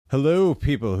Hello,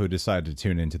 people who decide to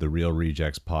tune into the Real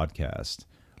Rejects podcast.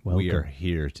 Welcome. We are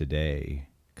here today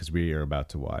because we are about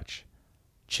to watch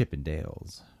Chip 'n Dale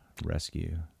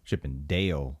Rescue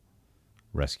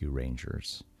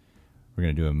Rangers. We're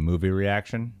going to do a movie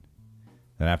reaction.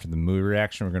 Then after the movie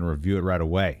reaction, we're going to review it right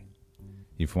away.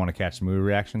 If you want to catch the movie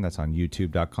reaction, that's on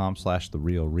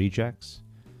youtube.com/therealrejects.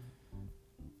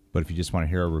 But if you just want to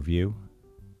hear a review,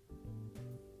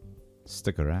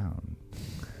 stick around.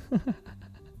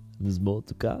 There's more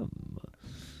to come.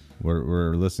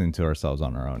 We're listening to ourselves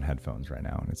on our own headphones right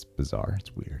now, and it's bizarre.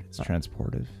 It's weird. It's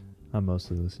transportive. I'm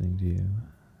mostly listening to you.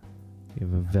 You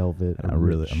have a velvet. I'm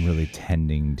really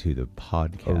tending to the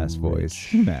podcast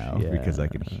voice now because I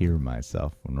can hear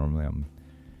myself. Normally I'm,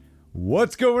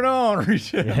 what's going on?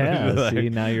 Yeah. Like, see,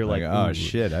 now you're like, oh ooh,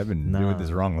 shit, I've been doing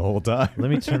this wrong the whole time. Let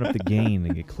me turn up the gain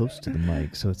and get close to the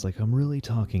mic, so it's like I'm really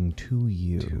talking to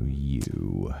you. To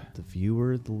you, the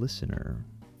viewer, the listener.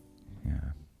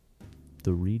 Yeah.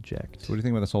 The reject. So what do you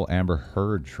think about this whole Amber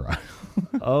Heard trial?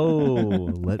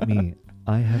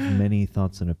 I have many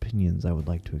thoughts and opinions I would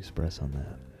like to express on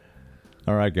that.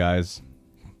 All right, guys.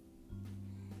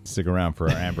 Stick around for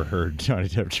our Amber Heard Johnny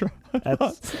Depp trial.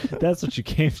 That's what you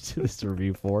came to this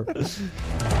review for.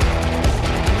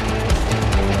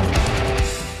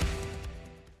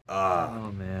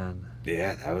 Oh, man.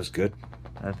 Yeah, that was good.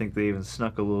 I think they even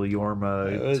snuck a little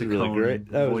Yorma That was really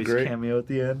great. That was voice great. cameo at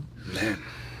the end. Man,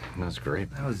 that was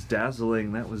great. That was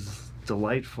dazzling. That was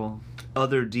delightful.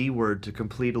 Other D word to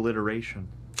complete alliteration.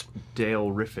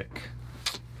 Dale-rific.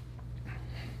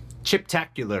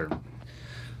 Chiptacular.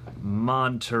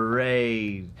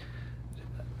 Monterey.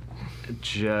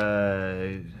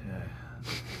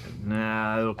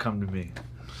 Nah, it'll come to me.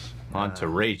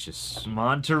 Monterey-just.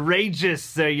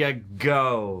 Monterey-just. There you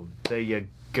go. There you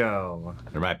go.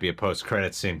 There might be a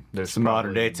post-credit scene. There's some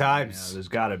modern day Yeah, times. there's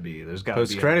got to be. There's got to be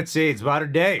Post-credit scenes,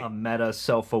 modern day. a meta,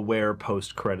 self-aware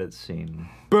post-credit scene.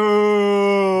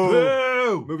 Boo!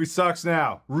 Boo! Movie sucks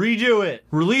now. Redo it.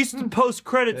 Release the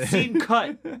post-credit scene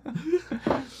cut.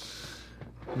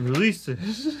 Release it.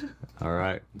 All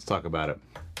right, let's talk about it.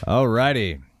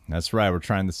 Alrighty. That's right, we're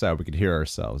trying this out. We could hear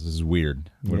ourselves. This is weird.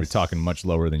 We're Yes. talking much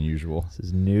lower than usual. This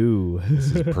is new.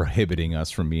 This is prohibiting us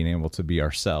from being able to be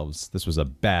ourselves. This was a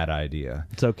bad idea.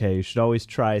 It's okay. You should always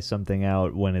try something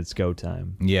out when it's go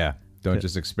time. Yeah, don't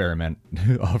just experiment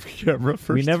off camera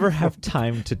first. We never have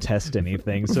time to test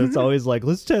anything, so it's always like,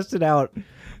 let's test it out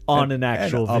on an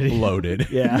actual video. Upload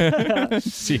it. Yeah.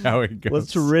 See how it goes.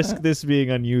 Let's risk this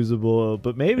being unusable,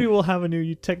 but maybe we'll have a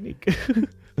new technique.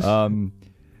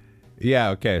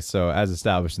 Yeah, okay. So as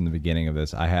established in the beginning of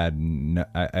this, I had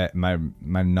my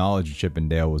knowledge of Chip 'n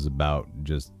Dale was about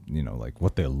just, like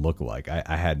what they look like.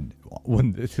 I had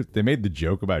when they made the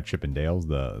joke about Chip 'n Dale's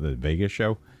the Vegas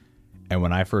show, and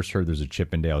when I first heard there's a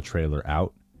Chip 'n Dale trailer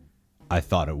out, I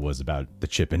thought it was about the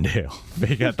Chip 'n Dale.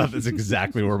 I thought that's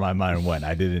exactly where my mind went.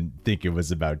 I didn't think it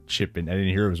was about Chip and I didn't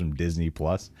hear it was from Disney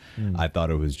Plus. I thought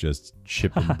it was just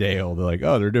Chip 'n Dale. They're like,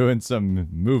 oh, they're doing some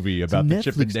movie about the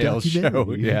Chip 'n Dale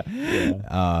show.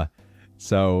 Yeah.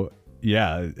 So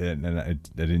yeah, and I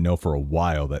didn't know for a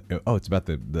while that it's about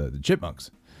the chipmunks.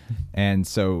 And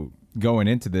so going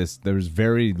into this, there was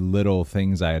very little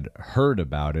things I had heard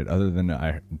about it, other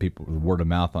than people word of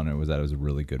mouth on it was that it was a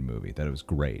really good movie, that it was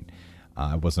great.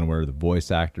 I wasn't aware of the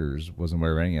voice actors, wasn't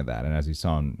aware of any of that. And as you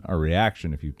saw in our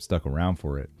reaction, if you stuck around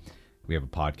for it, we have a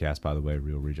podcast, by the way,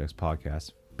 Real Rejects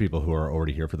Podcast. People who are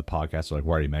already here for the podcast are like,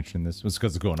 why are you mentioning this? It's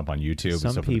because it's going up on YouTube.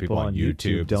 Some so for people the on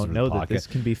YouTube don't know that this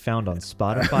can be found on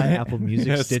Spotify, Apple Music,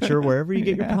 Yes. Stitcher, wherever you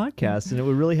get your podcasts, and it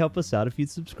would really help us out if you'd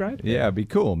subscribe. Yeah, it'd be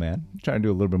cool, man. I'm trying to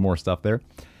do a little bit more stuff there.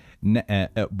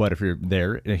 But if you're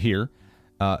here,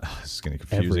 this is getting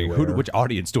confusing. Everywhere. Which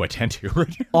audience do I tend to?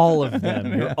 All of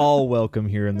them. You're all welcome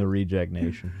here in the Reject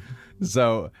Nation.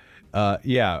 So,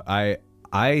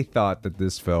 I thought that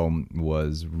this film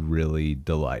was really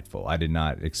delightful. I did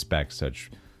not expect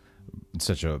such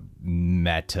a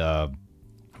meta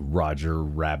Roger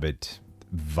Rabbit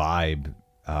vibe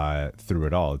through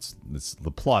it all. It's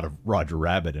the plot of Roger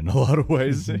Rabbit in a lot of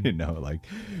ways. Like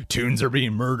tunes are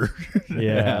being murdered.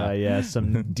 Yeah.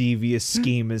 Some devious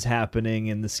scheme is happening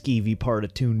in the skeevy part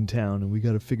of Toontown, and we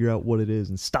got to figure out what it is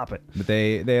and stop it. But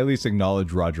they at least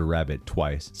acknowledge Roger Rabbit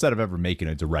twice instead of ever making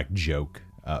a direct joke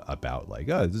about like,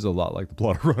 oh, this is a lot like the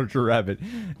plot of Roger Rabbit.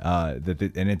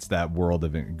 And it's that world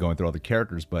of it going through all the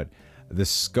characters. But the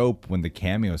scope when the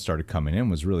cameos started coming in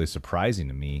was really surprising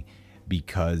to me.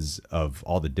 because of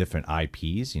all the different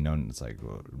IPs, and it's like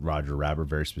Roger Rabbit,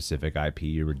 very specific IP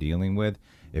you were dealing with.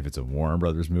 If it's a Warner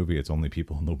Brothers movie, it's only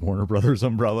people in the Warner Brothers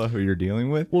umbrella who you're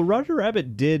dealing with. Well, Roger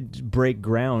Rabbit did break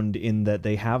ground in that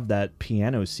they have that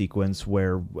piano sequence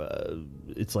where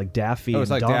it's like Daffy. Oh,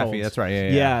 it's and like Donald. Daffy. That's right.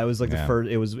 Yeah. Yeah, it was like the first.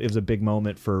 It was a big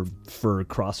moment for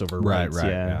crossover. Right. rights,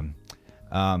 yeah.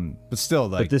 But still,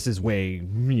 like, But this is way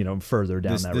further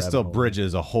down that. This still rabbit hole.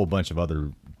 bridges a whole bunch of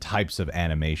other types of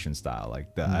animation style.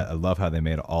 Like I love how they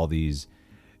made all these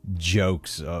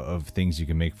jokes of things you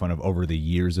can make fun of over the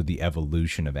years of the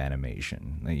evolution of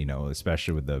animation,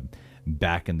 especially with the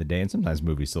back in the day, and sometimes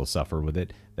movies still suffer with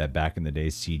it, that back in the day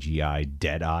CGI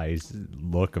dead eyes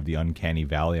look of the Uncanny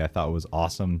Valley I thought was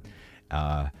awesome.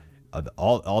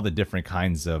 All the different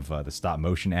kinds of the stop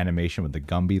motion animation with the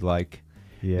Gumby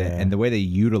and the way they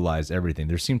utilize everything.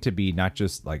 There seemed to be not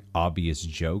just like obvious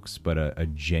jokes, but a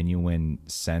genuine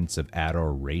sense of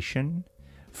adoration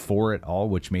for it all,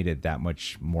 which made it that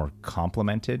much more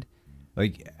complimented.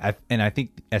 I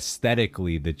think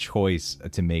aesthetically, the choice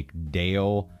to make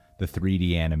Dale the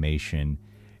 3D animation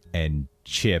and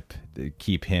Chip,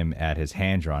 keep him at his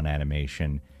hand-drawn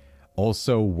animation,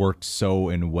 also worked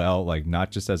so well, like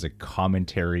not just as a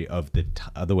commentary of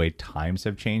the way times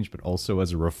have changed, but also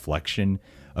as a reflection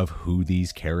of who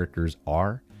these characters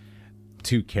are.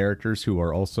 Two characters who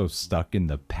are also stuck in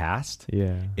the past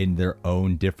in their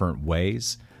own different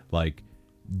ways. Like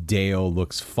Dale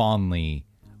looks fondly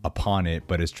upon it,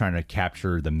 but is trying to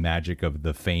capture the magic of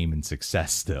the fame and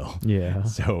success still. Yeah.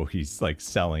 So he's like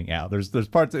selling out. There's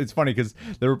parts. It's funny because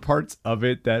there were parts of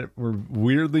it that were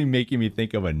weirdly making me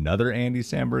think of another Andy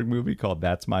Samberg movie called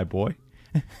That's My Boy.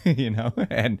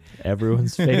 And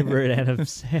everyone's favorite Adam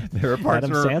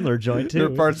Sandler joint too. There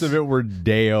were parts of it where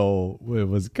Dale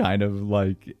was kind of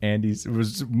like Andy's. It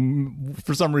was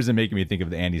for some reason making me think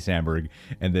of the Andy Samberg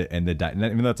and even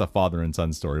though that's a father and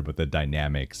son story, but the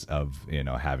dynamics of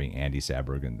having Andy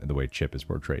Samberg and the way Chip is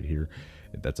portrayed here.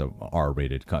 That's a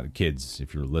R-rated. Kids,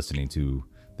 if you're listening to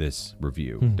this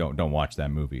review, don't watch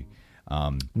that movie.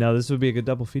 No, this would be a good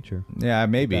double feature. Yeah,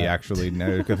 maybe actually,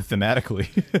 thematically.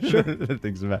 Sure.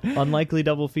 Things about unlikely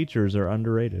double features are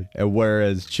underrated.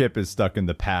 Whereas Chip is stuck in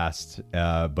the past,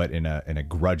 but in a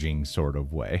grudging sort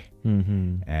of way,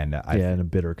 and in a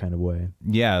bitter kind of way.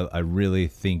 Yeah, I really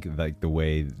think like the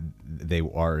way they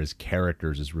are as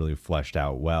characters is really fleshed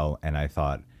out well, and I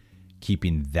thought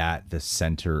keeping that the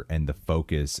center and the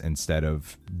focus instead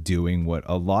of doing what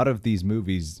a lot of these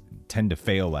movies tend to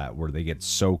fail at, where they get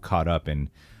so caught up in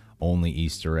only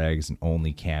Easter eggs and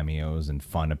only cameos and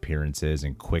fun appearances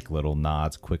and quick little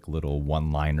nods, quick little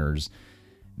one-liners.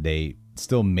 They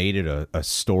still made it a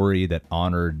story that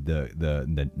honored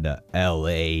the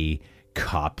LA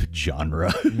cop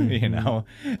genre.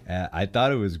 I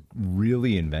thought it was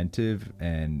really inventive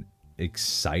and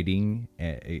exciting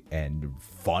and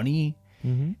funny,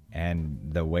 and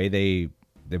the way they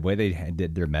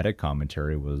did their meta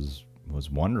commentary was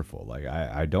wonderful. Like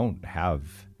I don't have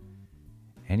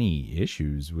any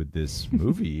issues with this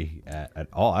movie at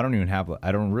all. I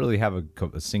don't really have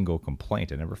a single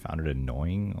complaint. I never found it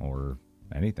annoying or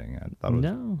anything. I thought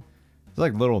it's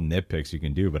like little nitpicks you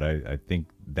can do, but I think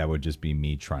that would just be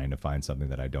me trying to find something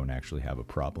that I don't actually have a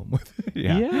problem with.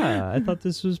 Yeah, I thought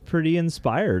this was pretty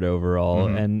inspired overall,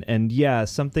 and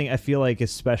something I feel like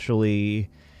especially.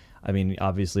 I mean,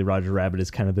 obviously Roger Rabbit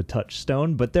is kind of the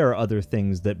touchstone, but there are other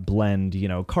things that blend,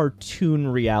 cartoon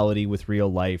reality with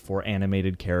real life, or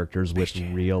animated characters with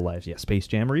real life. Yeah, Space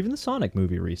Jam, or even the Sonic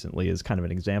movie recently is kind of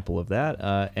an example of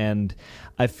that. And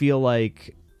I feel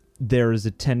like there is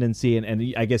a tendency,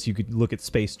 and I guess you could look at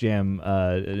Space Jam,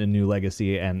 A New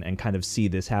Legacy, and kind of see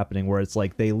this happening, where it's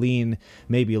like they lean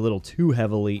maybe a little too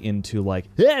heavily into like,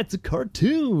 yeah, it's a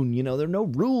cartoon, there are no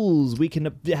rules, we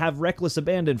can have reckless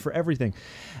abandon for everything,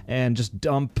 and just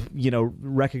dump,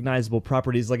 recognizable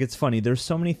properties. Like, it's funny, there's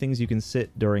so many things you can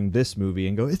sit during this movie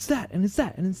and go, it's that, and it's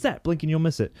that, and it's that, blink and you'll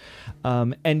miss it.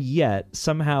 And yet,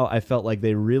 somehow I felt like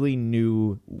they really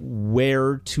knew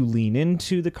where to lean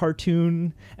into the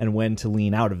cartoon and when to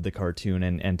lean out of the cartoon,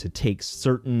 and to take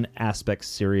certain aspects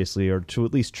seriously, or to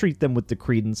at least treat them with the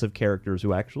credence of characters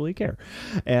who actually care.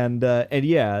 And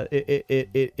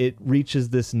it reaches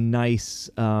this nice.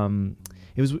 It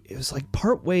was like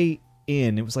partway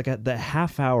in, it was like at the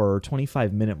half hour or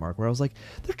 25-minute mark, where I was like,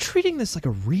 they're treating this like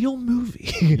a real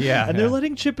movie. Yeah. And they're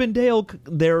letting Chip and Dale,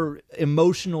 their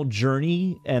emotional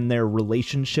journey and their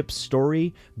relationship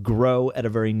story grow at a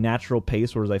very natural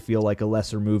pace, whereas I feel like a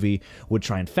lesser movie would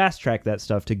try and fast track that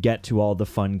stuff to get to all the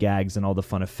fun gags and all the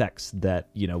fun effects that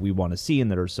we want to see and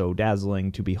that are so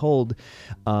dazzling to behold.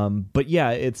 But yeah,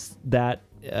 it's that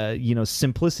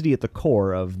simplicity at the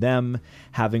core of them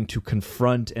having to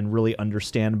confront and really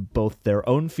understand both their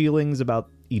own feelings about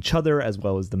each other as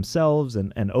well as themselves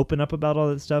and open up about all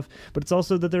that stuff. But it's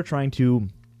also that they're trying to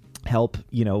help,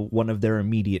 one of their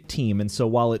immediate team. And so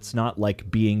while it's not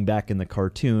like being back in the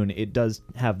cartoon, it does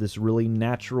have this really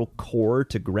natural core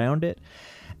to ground it.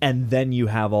 And then you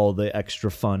have all the extra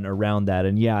fun around that.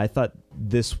 And yeah, I thought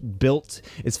this built,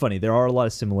 it's funny, there are a lot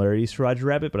of similarities to Roger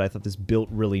Rabbit, but I thought this built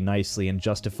really nicely and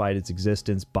justified its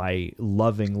existence by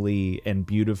lovingly and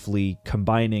beautifully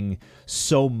combining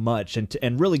so much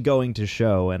and really going to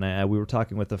show. And we were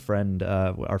talking with a friend,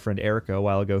 our friend Erica, a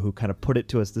while ago, who kind of put it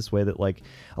to us this way, that like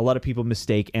a lot of people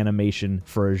mistake animation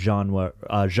for a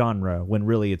genre when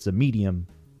really it's a medium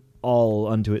all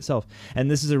unto itself.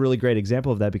 And this is a really great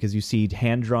example of that, because you see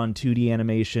hand-drawn 2D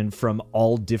animation from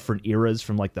all different eras,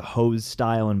 from like the hose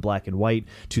style in black and white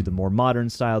to the more modern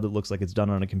style that looks like it's done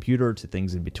on a computer, to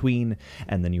things in between.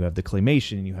 And then you have the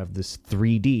claymation, and you have this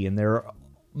 3D, and there are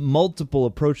multiple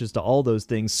approaches to all those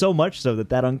things, so much so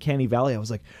that Uncanny Valley, I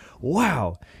was like,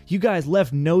 wow, you guys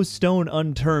left no stone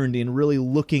unturned in really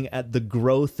looking at the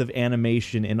growth of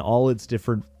animation in all its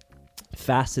different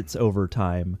facets over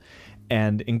time,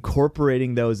 and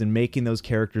incorporating those and making those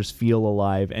characters feel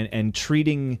alive, and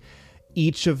treating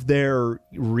each of their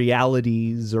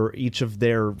realities or each of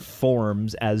their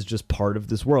forms as just part of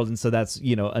this world. And so that's,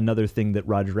 another thing that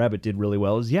Roger Rabbit did really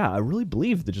well is, I really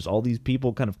believe that just all these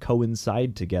people kind of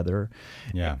coincide together.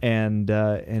 Yeah. And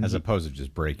as opposed to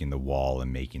just breaking the wall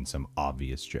and making some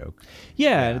obvious joke.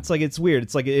 Yeah. And it's like, it's weird.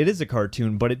 It's like, it is a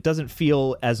cartoon, but it doesn't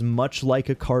feel as much like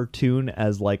a cartoon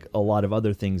as like a lot of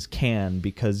other things can,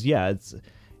 because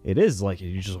it is like,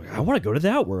 you're just like, I want to go to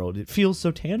that world. It feels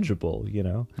so tangible,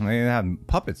 And they have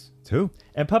puppets too.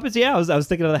 And puppets, I was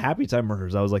thinking of the Happy Time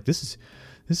Murders. I was like, this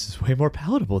is way more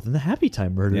palatable than the Happy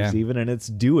Time Murders, even, and it's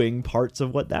doing parts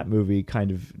of what that movie kind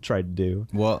of tried to do.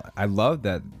 Well, I love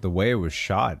that the way it was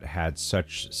shot had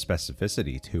such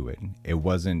specificity to it. It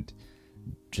wasn't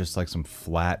just like some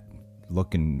flat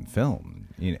looking film,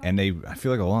 and I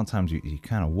feel like a lot of times you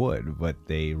kind of would, but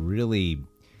they really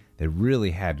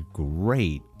had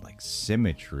great like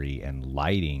symmetry and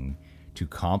lighting to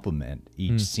complement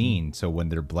each scene. So when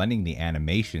they're blending the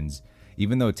animations,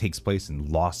 even though it takes place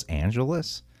in Los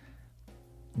Angeles,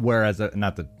 whereas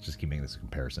not to just keep making this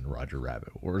comparison to Roger Rabbit,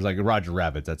 or it's like Roger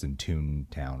Rabbit that's in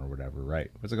Toontown or whatever, right?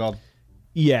 What's it called?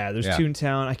 Yeah, there's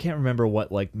Toontown. I can't remember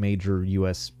what like major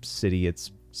U.S. city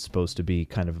it's supposed to be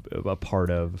kind of a part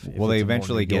of. Well, they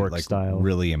eventually get like style.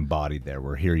 Really embodied there,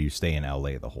 where here you stay in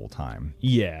LA the whole time.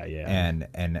 Yeah.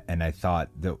 And I thought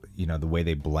that the way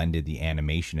they blended the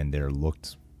animation in there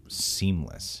looked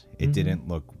seamless. It didn't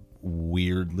look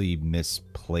weirdly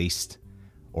misplaced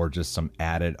or just some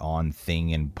added on thing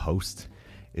in post.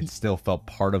 It still felt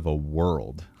part of a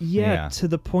world. Yeah, to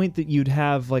the point that you'd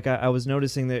have, like, I was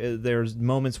noticing that there's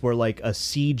moments where, like, a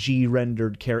CG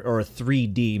rendered character, or a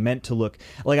 3D meant to look,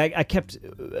 like, I kept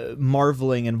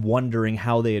marveling and wondering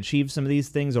how they achieved some of these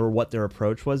things or what their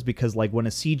approach was, because, like, when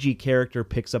a CG character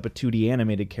picks up a 2D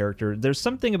animated character, there's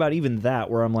something about even that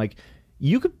where I'm like,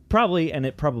 you could probably, and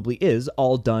it probably is,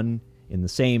 all done in the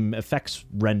same effects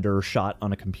render shot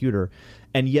on a computer,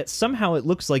 and yet somehow it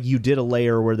looks like you did a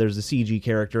layer where there's a CG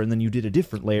character, and then you did a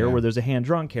different layer where there's a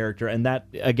hand-drawn character, and that,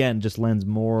 again, just lends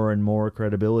more and more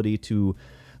credibility to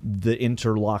the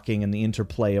interlocking and the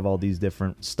interplay of all these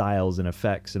different styles and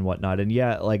effects and whatnot. And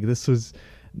like, this was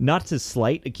not to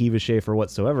slight Akiva Schaffer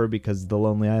whatsoever, because The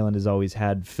Lonely Island has always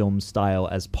had film style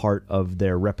as part of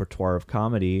their repertoire of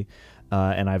comedy,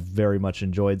 and I've very much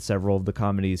enjoyed several of the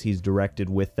comedies he's directed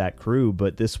with that crew,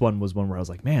 but this one was one where I was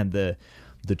like, man, the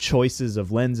choices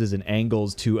of lenses and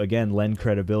angles to, again, lend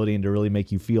credibility and to really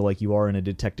make you feel like you are in a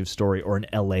detective story or an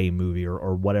LA movie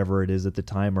or whatever it is at the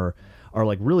time are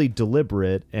like really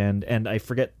deliberate. And I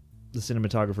forget the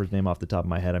cinematographer's name off the top of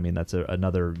my head. I mean, that's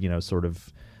another, sort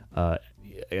of a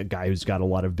guy who's got a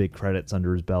lot of big credits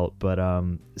under his belt, but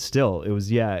still, it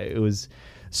was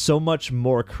so much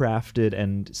more crafted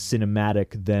and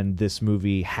cinematic than this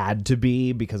movie had to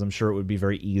be, because I'm sure it would be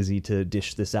very easy to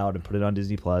dish this out and put it on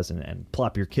Disney Plus and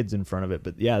plop your kids in front of it.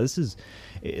 But this is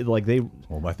like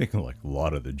Well, I think like a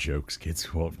lot of the jokes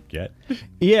kids won't get.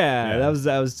 I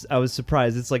was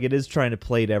surprised. It's like it is trying to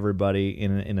play to everybody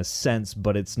in a sense,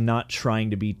 but it's not trying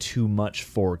to be too much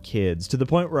for kids, to the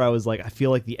point where I was like, I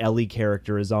feel like the Ellie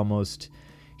character is almost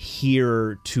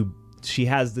here to. She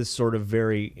has this sort of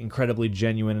very incredibly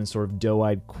genuine and sort of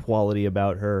doe-eyed quality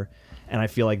about her, and I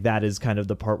feel like that is kind of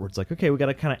the part where it's like, okay, we got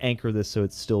to kind of anchor this so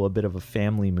it's still a bit of a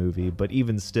family movie, but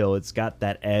even still, it's got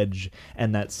that edge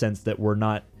and that sense that we're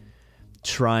not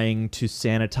trying to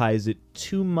sanitize it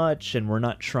too much, and we're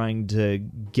not trying to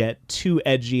get too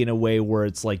edgy in a way where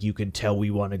it's like you can tell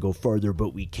we want to go further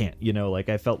but we can't, you know. Like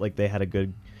I felt like they had a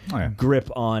good grip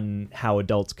on how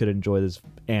adults could enjoy this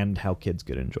and how kids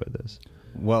could enjoy this.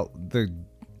 Well,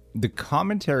 the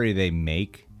commentary they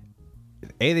make,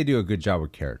 they do a good job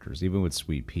with characters, even with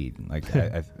Sweet Pete. Like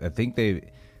I think the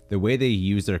way they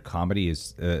use their comedy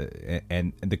is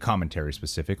and the commentary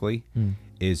specifically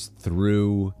is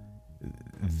through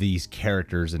these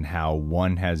characters and how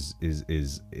one hasn't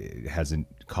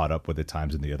caught up with the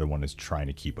times and the other one is trying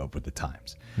to keep up with the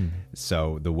times.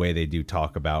 So the way they do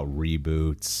talk about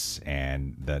reboots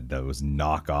and those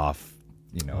knockoff,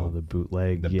 you know, the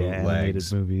bootlegs,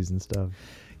 animated movies and stuff.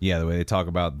 Yeah, the way they talk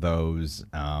about those,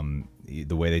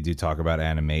 the way they do talk about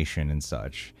animation and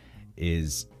such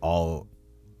is all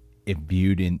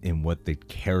imbued in what the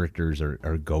characters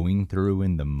are going through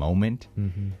in the moment.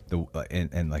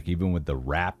 And like even with the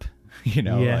rap, you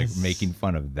know, like making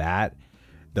fun of that,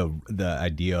 the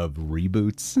idea of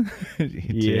reboots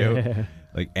too,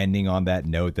 like ending on that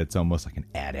note that's almost like an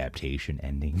adaptation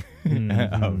ending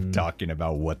of talking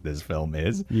about what this film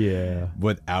is,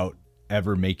 without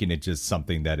ever making it just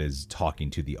something that is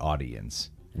talking to the audience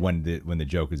when the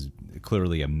joke is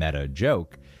clearly a meta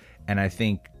joke. And I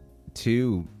think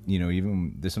too, you know,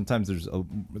 even sometimes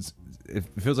it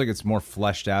feels like it's more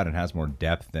fleshed out and has more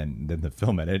depth than the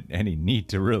film had any need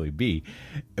to really be,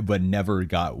 but never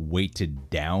got weighted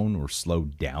down or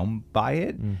slowed down by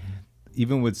it.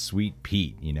 Even with Sweet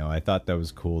Pete, you know, I thought that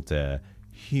was cool to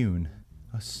hewn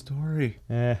a story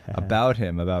about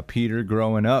him, about Peter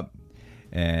growing up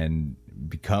and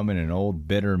becoming an old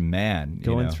bitter man,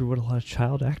 going through what a lot of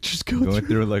child actors go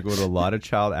through like what a lot of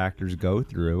child actors go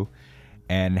through.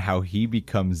 And how he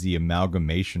becomes the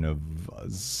amalgamation of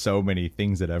so many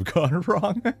things that have gone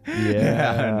wrong.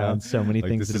 And so many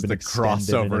things that have been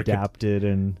extended and adapted.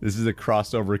 And this is a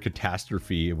crossover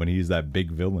catastrophe when he's that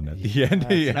big villain at the end.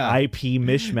 It's an IP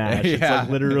mishmash. It's like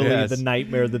literally the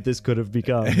nightmare that this could have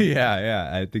become.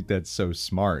 I think that's so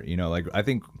smart. You know, like I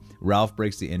think Ralph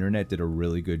Breaks the Internet did a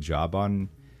really good job on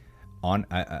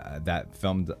that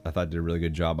film. I thought did a really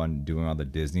good job on doing all the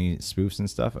Disney spoofs and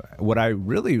stuff. What I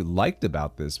really liked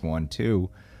about this one too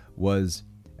was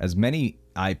as many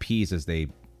IPs as they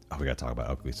we gotta talk about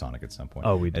Ugly Sonic at some point.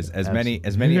 Oh, we do. As many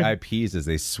IPs as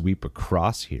they sweep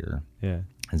across here.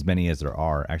 As many as there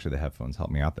are. Actually, the headphones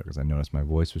helped me out there because I noticed my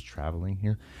voice was traveling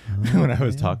here when I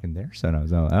was talking there. So I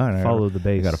was follow the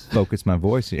bass. I gotta focus my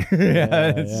voice here.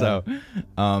 So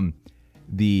what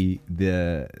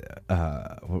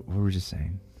were we just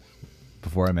saying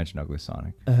before I mentioned Ugly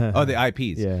Sonic? The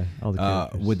IPs. All the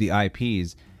characters. With the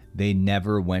IPs, they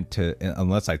never went to,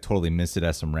 unless I totally missed it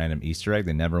as some random Easter egg,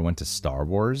 they never went to Star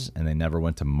Wars and they never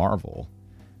went to Marvel.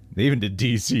 They even did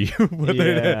DC,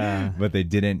 but they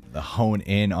didn't hone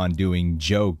in on doing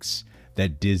jokes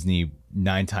that Disney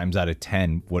 9 times out of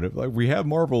 10 would have, like, we have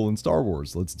Marvel and Star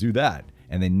Wars, let's do that.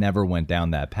 And they never went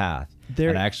down that path.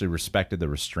 And I actually respected the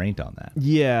restraint on that.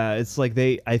 Yeah, it's like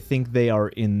I think they are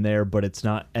in there, but it's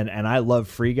not. And I love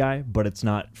Free Guy, but it's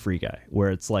not Free Guy,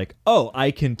 where it's like, oh,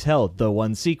 I can tell the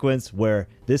one sequence where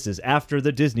this is after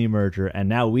the Disney merger, and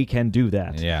now we can do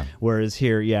that. Yeah. Whereas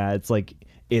here, it's like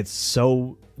it's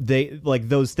so. They like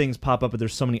those things pop up, but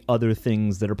there's so many other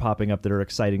things that are popping up that are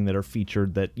exciting, that are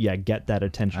featured, that get that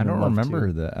attention. I don't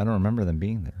remember them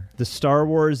being there. The Star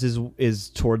Wars is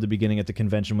toward the beginning at the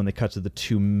convention when they cut to the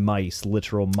 2 mice,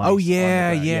 literal mice. Oh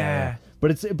yeah.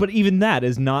 But even that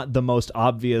is not the most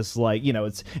obvious. Like, you know,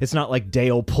 it's not like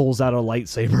Dale pulls out a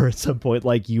lightsaber at some point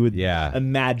like you would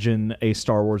imagine a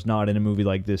Star Wars nod in a movie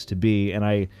like this to be. And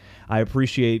I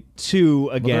appreciate too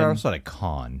again. Well, they're also at a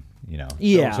con. You know,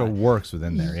 so it works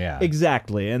within there,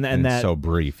 exactly, and that it's so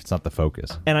brief. It's not the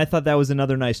focus. And I thought that was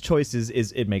another nice choice. Is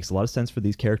it makes a lot of sense for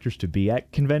these characters to be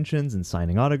at conventions and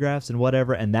signing autographs and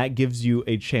whatever, and that gives you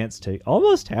a chance to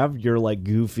almost have your like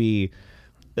goofy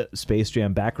Space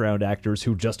Jam background actors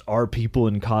who just are people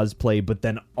in cosplay, but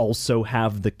then also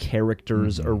have the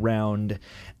characters around.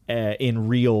 In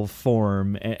real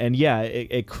form, and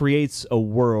it creates a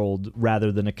world rather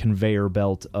than a conveyor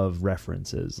belt of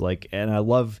references. Like, and I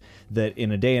love that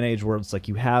in a day and age where it's like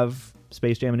you have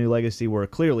Space Jam: A New Legacy, where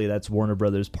clearly that's Warner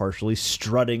Brothers partially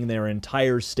strutting their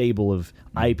entire stable of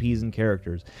IPs and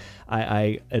characters.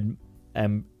 I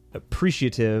am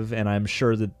appreciative, and I'm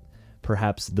sure that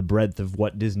perhaps the breadth of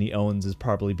what Disney owns is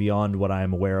probably beyond what I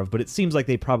am aware of, but it seems like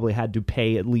they probably had to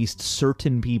pay at least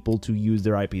certain people to use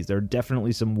their IPs. There are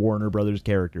definitely some Warner Brothers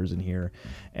characters in here,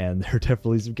 and there are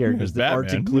definitely some characters that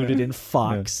aren't included in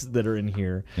Fox that are in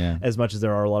here, as much as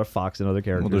there are a lot of Fox and other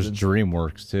characters. Well, there's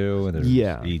DreamWorks too. There's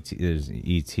E.T. There's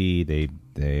E.T. They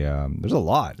there's a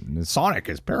lot. Sonic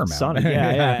is paramount. Sonic,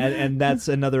 yeah. And that's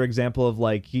another example of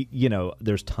like,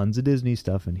 there's tons of Disney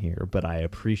stuff in here, but I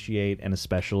appreciate, and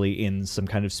especially in some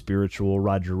kind of spiritual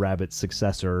Roger Rabbit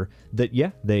successor, that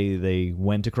they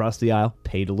went across the aisle,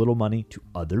 paid a little money to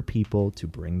other people to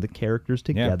bring the characters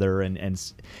together, and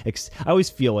I always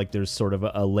feel like there's sort of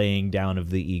a laying down of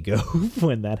the ego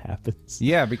when that happens.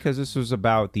 Yeah, because this was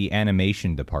about the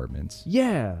animation departments.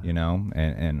 Yeah,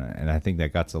 and I think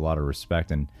that got a lot of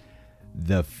respect. And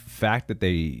the fact that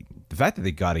they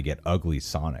got to get Ugly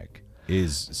Sonic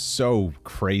is so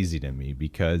crazy to me,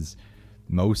 because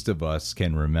most of us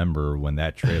can remember when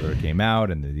that trailer came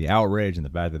out and the outrage and the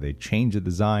fact that they changed the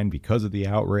design because of the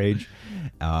outrage.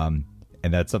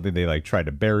 And that's something they like tried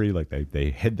to bury, like they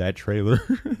hid that trailer,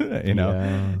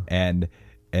 and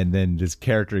then this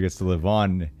character gets to live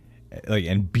on, like,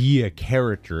 and be a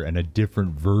character and a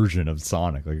different version of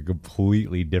Sonic, like a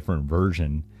completely different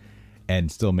version,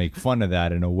 and still make fun of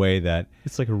that in a way that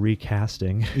it's like a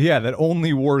recasting. Yeah, that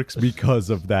only works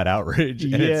because of that outrage.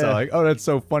 And it's like, oh, that's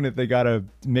so funny that they gotta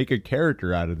make a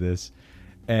character out of this,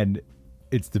 and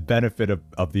it's the benefit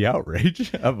of the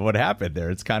outrage of what happened there.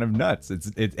 It's kind of nuts.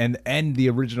 And the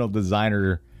original design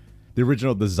of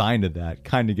that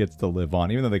kind of gets to live on,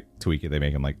 even though they tweak it. They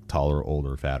make him like taller,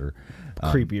 older, fatter.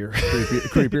 Creepier.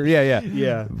 Creepier.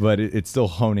 Yeah. But it's still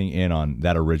honing in on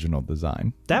that original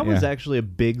design. That was actually a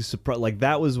big surprise. Like,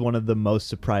 that was one of the most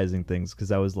surprising things,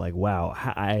 because I was like, wow,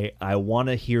 I want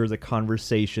to hear the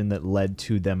conversation that led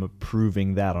to them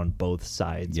approving that on both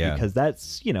sides. Yeah. Because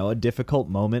that's, a difficult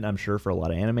moment, I'm sure, for a lot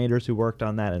of animators who worked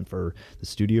on that and for the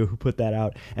studio who put that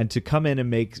out. And to come in and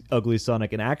make Ugly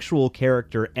Sonic an actual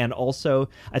character, and also,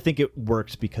 I think it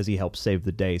works because he helps save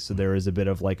the day. So there is a bit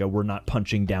of like we're not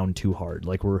punching down too hard.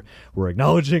 Like we're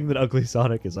acknowledging that Ugly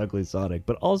Sonic is Ugly Sonic,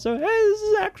 but also, hey, this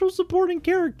is an actual supporting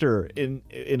character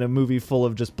in a movie full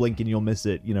of just blink and you'll miss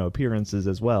it, appearances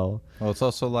as well. Well, it's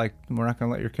also like, we're not going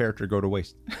to let your character go to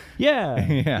waste. Yeah.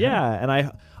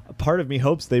 And part of me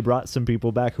hopes they brought some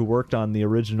people back who worked on the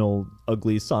original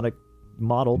Ugly Sonic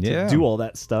model to do all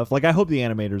that stuff. Like, I hope the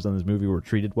animators on this movie were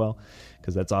treated well,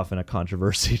 because that's often a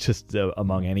controversy just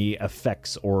among any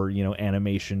effects or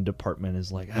animation department,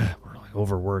 is like, we're like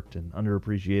overworked and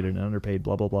underappreciated and underpaid,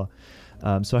 blah blah blah.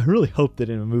 So I really hope that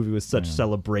in a movie with such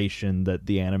celebration, that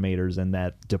the animators and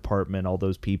that department, all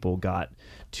those people, got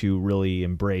to really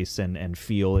embrace and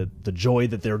feel the joy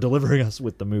that they're delivering us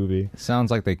with the movie. Sounds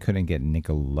like they couldn't get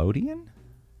Nickelodeon.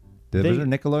 Was there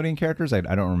Nickelodeon characters? I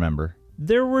don't remember.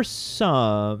 There were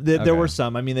some. There were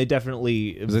some. I mean, they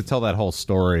definitely... Because they tell that whole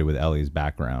story with Ellie's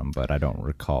background, but I don't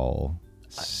recall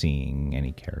seeing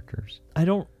any characters.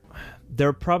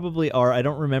 There probably are. I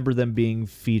don't remember them being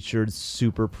featured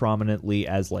super prominently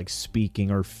as like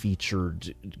speaking or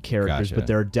featured characters, Gotcha. but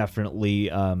there are definitely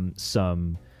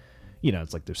some...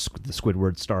 it's like there's the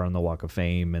Squidward star on the Walk of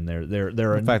Fame, and there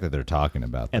The fact that they're talking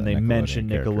about and they mention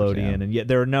Nickelodeon, and yet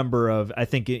there are a number of, I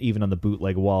think even on the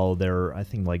bootleg wall there, I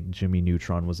think like Jimmy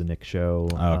Neutron was a Nick show.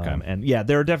 Oh, okay. And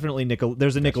there are definitely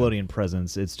there's a Nickelodeon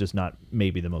presence. It's just not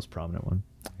maybe the most prominent one.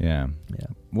 Yeah.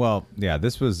 Well,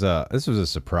 this was a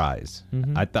surprise.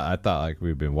 Mm-hmm. I thought like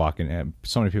we've been walking, and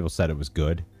so many people said it was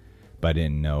good, but I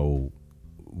didn't know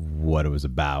what it was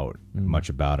about, much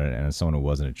about it. And as someone who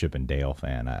wasn't a Chip and Dale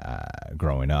fan,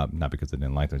 growing up, not because I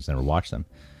didn't like them, I just never watched them.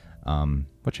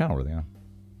 What channel were they on?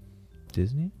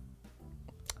 Disney?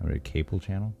 A cable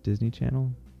channel? Disney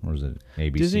Channel? Or was it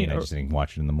ABC Disney, and I just didn't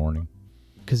watch it in the morning?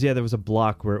 Because there was a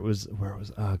block where it was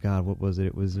oh god, what was it?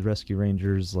 It was the Rescue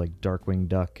Rangers, like Darkwing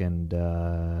Duck and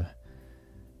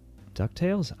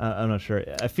DuckTales? I'm not sure.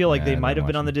 I feel like they might have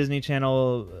been on the Disney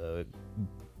Channel,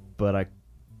 but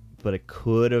it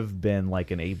could have been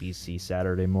like an ABC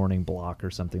Saturday morning block or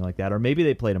something like that, or maybe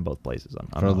they played in both places.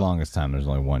 For the longest time, there's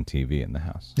only one TV in the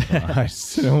house.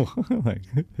 So I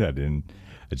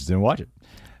just didn't watch it.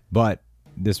 But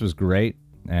this was great,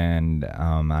 and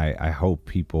I hope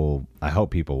people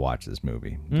watch this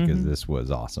movie, because this was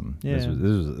awesome. Yeah. This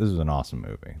was an awesome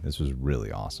movie. This was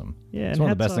really awesome. Yeah, it's one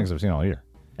of the best things I've seen all year.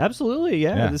 Absolutely,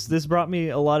 yeah. This brought me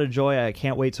a lot of joy. I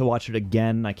can't wait to watch it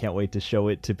again. I can't wait to show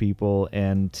it to people.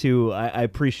 And two, I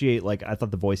appreciate, like, I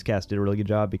thought the voice cast did a really good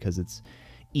job, because it's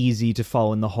easy to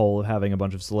fall in the hole of having a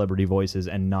bunch of celebrity voices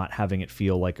and not having it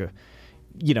feel like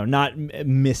not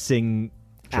missing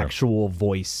actual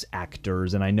voice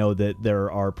actors. And I know that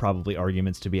there are probably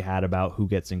arguments to be had about who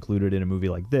gets included in a movie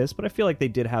like this, but I feel like they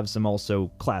did have some also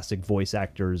classic voice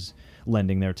actors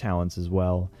lending their talents as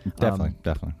well. Definitely.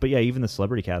 But yeah, even the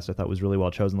celebrity cast I thought was really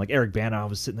well chosen. Like Eric Bana, I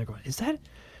was sitting there going, is that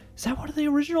one of the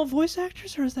original voice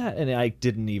actors, or is that? And I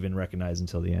didn't even recognize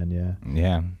until the end.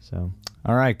 Yeah. So,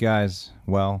 all right, guys.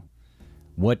 Well,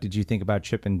 What did you think about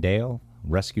Chip and Dale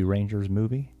Rescue Rangers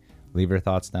movie? Leave your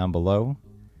thoughts down below.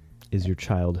 Is your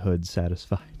childhood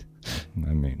satisfied?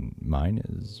 I mean, mine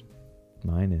is.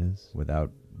 Mine is.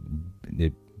 Without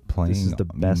it playing This is the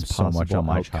best so possible much on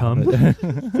my outcome.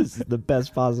 childhood. This is the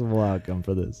best possible outcome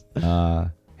for this.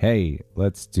 Hey,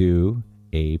 let's do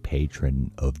a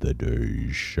patron of the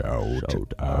day shout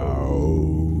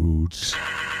out.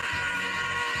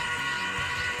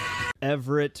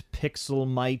 Everett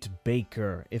Pixelmite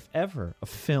Baker. If ever a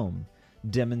film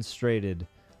demonstrated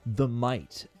the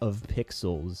might of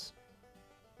pixels,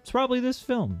 it's probably this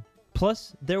film.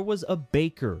 Plus, there was a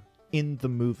baker in the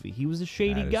movie. He was a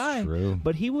shady That is guy, true.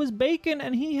 but he was bacon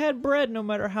and he had bread, no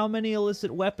matter how many illicit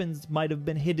weapons might have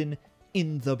been hidden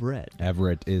in the bread.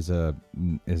 Everett is a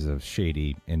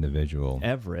shady individual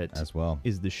Everett as well.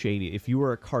 is the shady. If you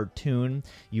were a cartoon,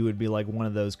 you would be like one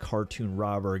of those cartoon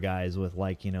robber guys with,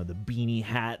 like, you know, the beanie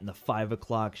hat and the 5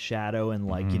 o'clock shadow and,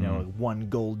 like, you know, one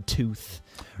gold tooth.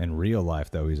 In real life,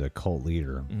 though, he's a cult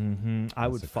leader. Mm-hmm. I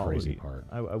That's would the follow crazy you. part.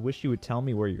 I wish you would tell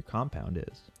me where your compound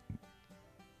is.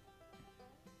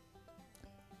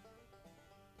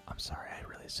 I'm sorry, I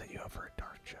really set you up for a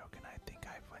dark joke, and I think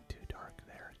I went too dark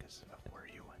there because of where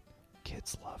you went.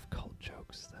 Kids love cult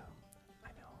jokes, though. I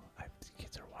know.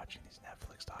 Kids are watching these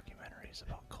Netflix documentaries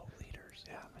about cult leaders.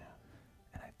 Yeah, man.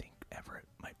 And I think Everett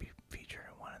might be featured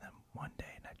in one of them one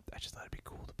day, and I just thought it'd be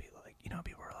cool to be like, you know,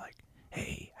 people are like,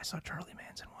 hey, I saw Charlie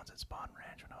Manson once at Spawn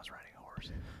Ranch when I was riding a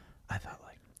horse. I thought,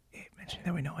 like, hey, mentioning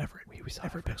that we know Everett. We saw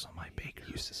Everett Pixelmite Baker.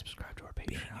 Used to subscribe to our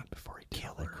Patreon before he did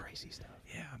all that crazy stuff.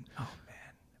 Yeah. Oh, man.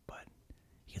 But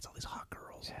he gets all these hot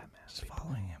girls. Yeah, man. Just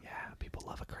following him. Yeah, people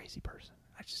love a crazy person.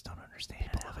 I just don't understand.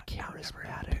 People love a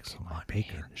charismatic,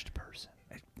 unhinged person.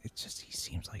 It's just, he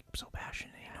seems like so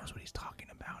passionate. He knows what he's talking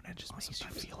about. And it just makes you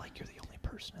feel like you're the only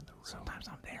person in the room. Sometimes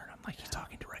I'm there and I'm like, he's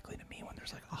talking directly to me when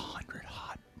there's like 100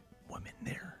 hot women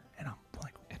there. And I'm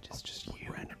like, And it's just a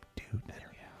you. random dude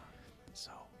there. Yeah.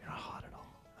 So, You're not hot at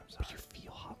all. I'm sorry. But you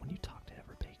feel hot when you talk to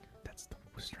Everett Baker. That's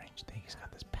the strange thing. He's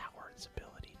got this power, this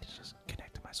ability to just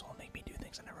connect to my soul and make me do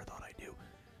things I never thought I'd do.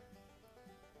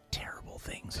 Terrible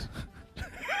things.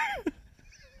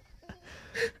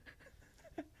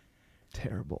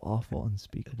 Terrible, awful,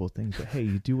 unspeakable things. But hey,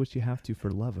 you do what you have to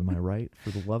for love. Am I right? For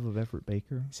the love of Everett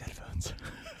Baker. These headphones.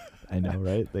 I know,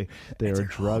 right? They are a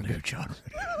drug.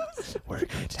 We're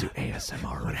going to do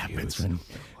ASMR What happens when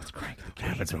Let's crank the what gain.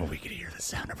 happens when we can hear the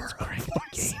sound of our own Crank the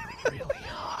voice? gain really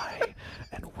high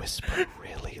and whisper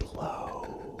really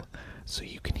low, so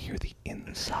you can hear the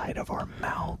inside of our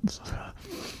mouths.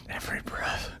 Every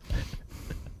breath.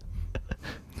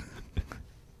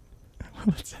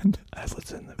 Let's end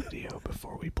the video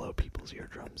before we blow people's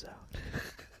eardrums out.